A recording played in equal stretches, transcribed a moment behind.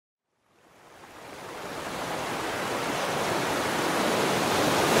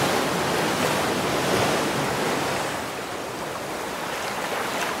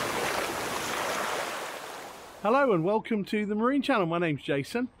Hello and welcome to the Marine Channel. My name's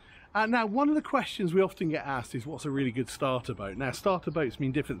Jason. Now, one of the questions we often get asked is what's a really good starter boat? Now, starter boats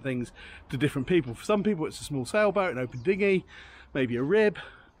mean different things to different people. For some people it's a small sailboat, an open dinghy, maybe a rib.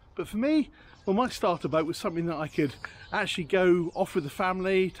 But for me, well, my starter boat was something that I could actually go off with the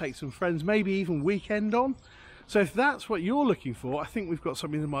family, take some friends, maybe even weekend on. So if that's what you're looking for, I think we've got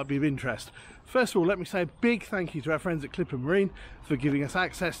something that might be of interest. First of all, let me say a big thank you to our friends at Clipper Marine for giving us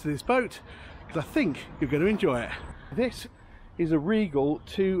access to this boat, because I think you're going to enjoy it. This is a Regal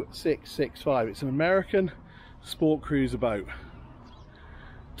 2665. It's an American sport cruiser boat.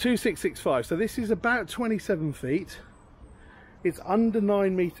 2665, so this is about 27 feet. It's under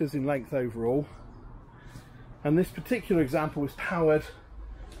 9 meters in length overall. And this particular example is powered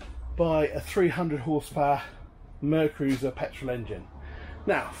by a 300 horsepower Mercruiser petrol engine.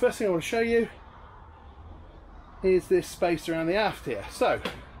 Now, first thing I want to show you is this space around the aft here. So,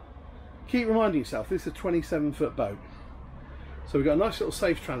 keep reminding yourself, this is a 27-foot boat. So we've got a nice little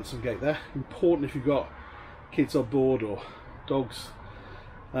safe transom gate there. Important if you've got kids on board or dogs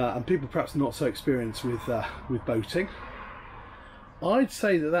and people perhaps not so experienced with boating. I'd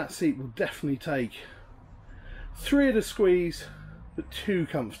say that that seat will definitely take 3 at a squeeze, but 2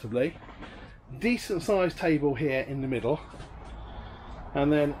 comfortably. Decent sized table here in the middle,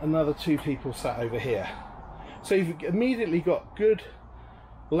 and then another 2 people sat over here. So you've immediately got good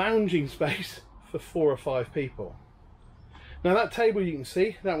lounging space for 4 or 5 people. Now that table, you can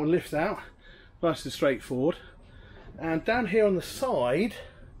see that one lifts out nice and straightforward, and down here on the side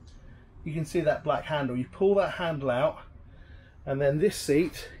you can see that black handle. You pull that handle out and then this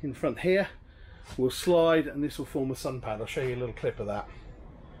seat in front here will slide and this will form a sun pad. I'll show you a little clip of that.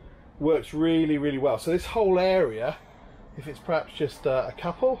 Works really, really well. So this whole area, if it's perhaps just a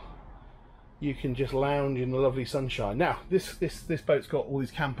couple, you can just lounge in the lovely sunshine. Now, this boat's got all these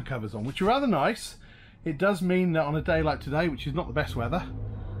camper covers on, which are rather nice. It does mean that on a day like today, which is not the best weather,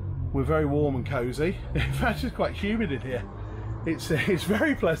 we're very warm and cozy. In fact, it's quite humid in here. It's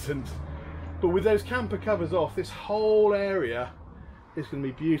very pleasant. But with those camper covers off, this whole area is going to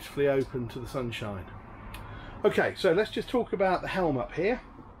be beautifully open to the sunshine. Okay, so let's just talk about the helm up here.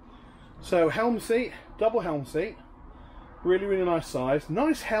 So helm seat, double helm seat, really, really nice size.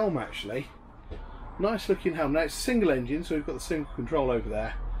 Nice helm actually, nice looking helm. Now it's single engine, so we've got the single control over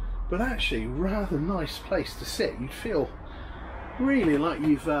there, but actually rather nice place to sit. You'd feel really like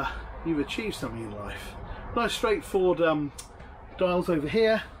you've achieved something in life. Nice straightforward dials over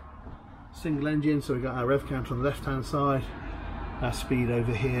here, single engine, so we've got our rev counter on the left hand side, our speed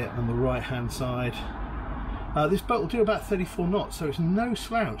over here on the right hand side. This boat will do about 34 knots, so it's no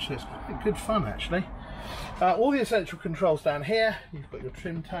slouch, so it's quite good fun actually. All the essential controls down here. You've got your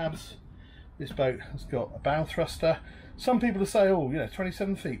trim tabs. This boat has got a bow thruster. Some people will say, oh, you know,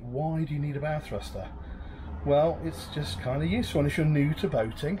 27 feet, why do you need a bow thruster? Well, it's just kind of useful, and if you're new to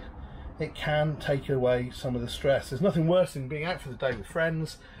boating, it can take away some of the stress. There's nothing worse than being out for the day with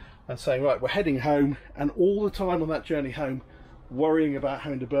friends and saying, right, we're heading home, and all the time on that journey home worrying about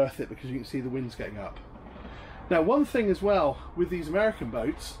having to berth it because you can see the winds getting up. Now, one thing as well with these American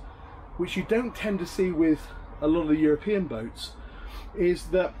boats, which you don't tend to see with a lot of the European boats, is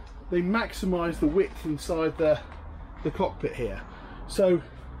that they maximise the width inside the cockpit here. So,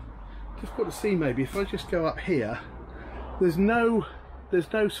 difficult to see maybe, if I just go up here, there's no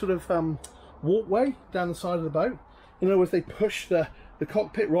sort of walkway down the side of the boat. In other words, they push the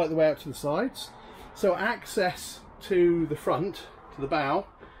cockpit right the way out to the sides. So access to the front, to the bow,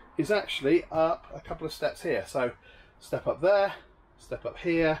 is actually up a couple of steps here. So step up there, step up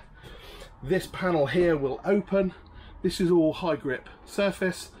here. This panel here will open. This is all high grip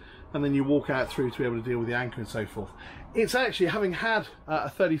surface, and then you walk out through to be able to deal with the anchor and so forth. It's actually, having had a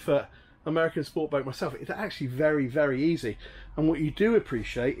 30-foot American sport boat myself, it's actually very, very easy. And what you do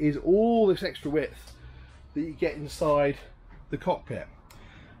appreciate is all this extra width that you get inside the cockpit,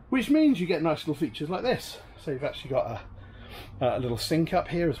 which means you get nice little features like this. So you've actually got a little sink up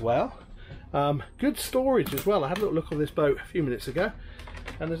here as well. Good storage as well. I had a little look on this boat a few minutes ago,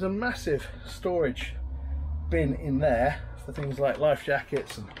 and there's a massive storage bin in there for things like life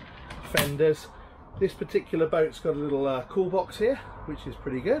jackets and fenders. This particular boat's got a little cool box here, which is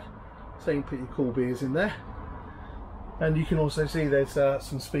pretty good. So you can put your cool beers in there. And you can also see there's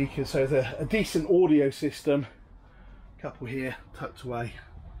some speakers, so there's a decent audio system. A couple here tucked away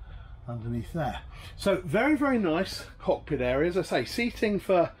underneath there. So very, very nice cockpit area. As I say, seating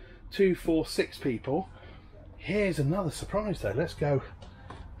for 2, 4, 6 people. Here's another surprise though. Let's go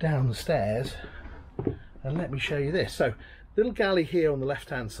down the stairs and let me show you this. So little galley here on the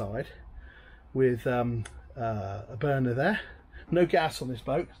left hand side with a burner there. No gas on this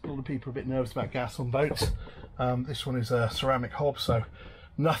boat. A lot of people are a bit nervous about gas on boats. This one is a ceramic hob, so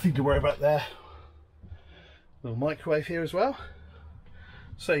nothing to worry about there. Little microwave here as well,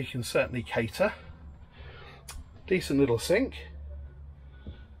 so you can certainly cater. Decent little sink,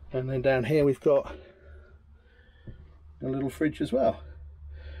 and then down here we've got a little fridge as well.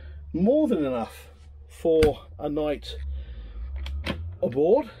 More than enough for a night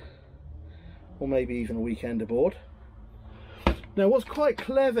aboard, or maybe even a weekend aboard. Now what's quite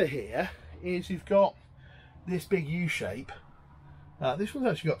clever here is you've got this big U-shape. This one's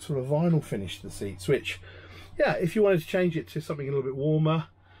actually got sort of vinyl finish to the seats, which, yeah, if you wanted to change it to something a little bit warmer,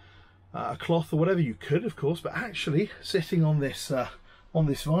 a cloth or whatever, you could, of course, but actually sitting on this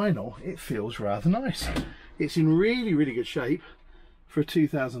vinyl, it feels rather nice. It's in really, really good shape for a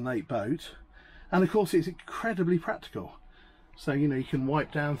 2008 boat, and of course it's incredibly practical. So, you know, you can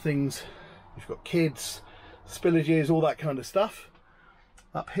wipe down things, you've got kids, spillages, all that kind of stuff.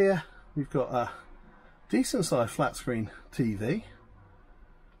 Up here we've got a decent sized flat screen TV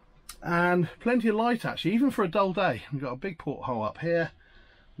and plenty of light, actually, even for a dull day. We've got a big porthole up here,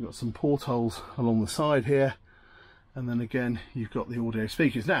 we've got some portholes along the side here, and then again you've got the audio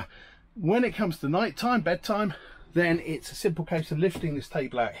speakers. Now when it comes to night time, bedtime, then it's a simple case of lifting this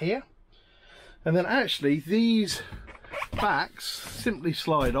table out here, and then actually these backs simply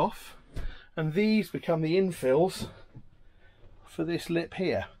slide off, and these become the infills for this lip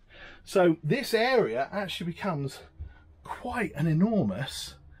here. So this area actually becomes quite an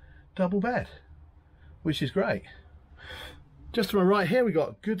enormous double bed, which is great. Just to my right here we've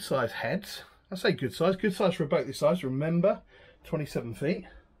got good size heads. I say good size for a boat this size, remember, 27 feet.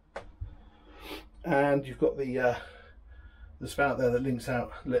 And you've got the spout there that lifts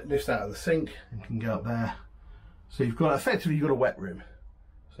out of the sink and can go up there. So you've got, effectively you've got a wet room,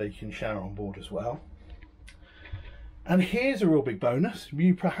 so you can shower on board as well. And here's a real big bonus.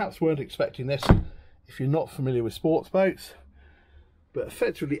 You perhaps weren't expecting this if you're not familiar with sports boats, but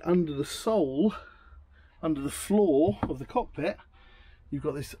effectively under the sole, under the floor of the cockpit, you've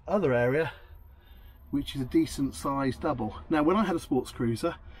got this other area which is a decent sized double. Now when I had a sports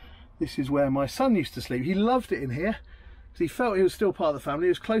cruiser, this is where my son used to sleep. He loved it in here because he felt he was still part of the family. He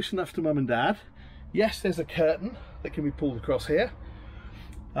was close enough to mum and dad. Yes, there's a curtain that can be pulled across here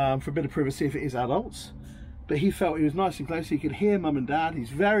for a bit of privacy if it is adults, but he felt he was nice and close. He could hear mum and dad. He's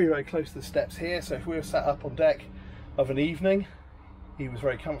very, very close to the steps here, so if we were sat up on deck of an evening, he was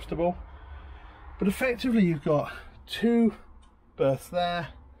very comfortable. But effectively you've got 2 berths there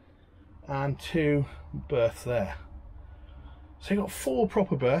and 2 berths there. So you've got 4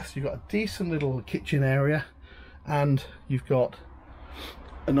 proper berths, you've got a decent little kitchen area, and you've got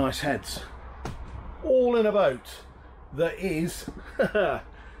a nice heads. All in a boat that is,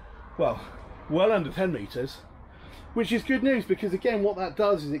 well under 10 metres, which is good news, because again what that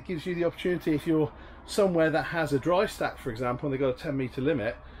does is it gives you the opportunity, if you're somewhere that has a dry stack, for example, and they've got a 10 metre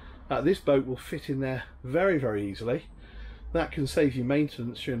limit, this boat will fit in there very, very easily. That can save you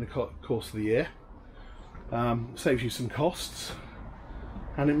maintenance during the course of the year, saves you some costs,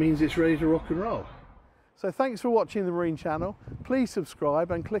 and it means it's ready to rock and roll. So thanks for watching the Marine Channel. Please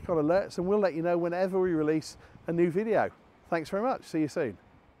subscribe and click on alerts, and we'll let you know whenever we release a new video. Thanks very much. See you soon.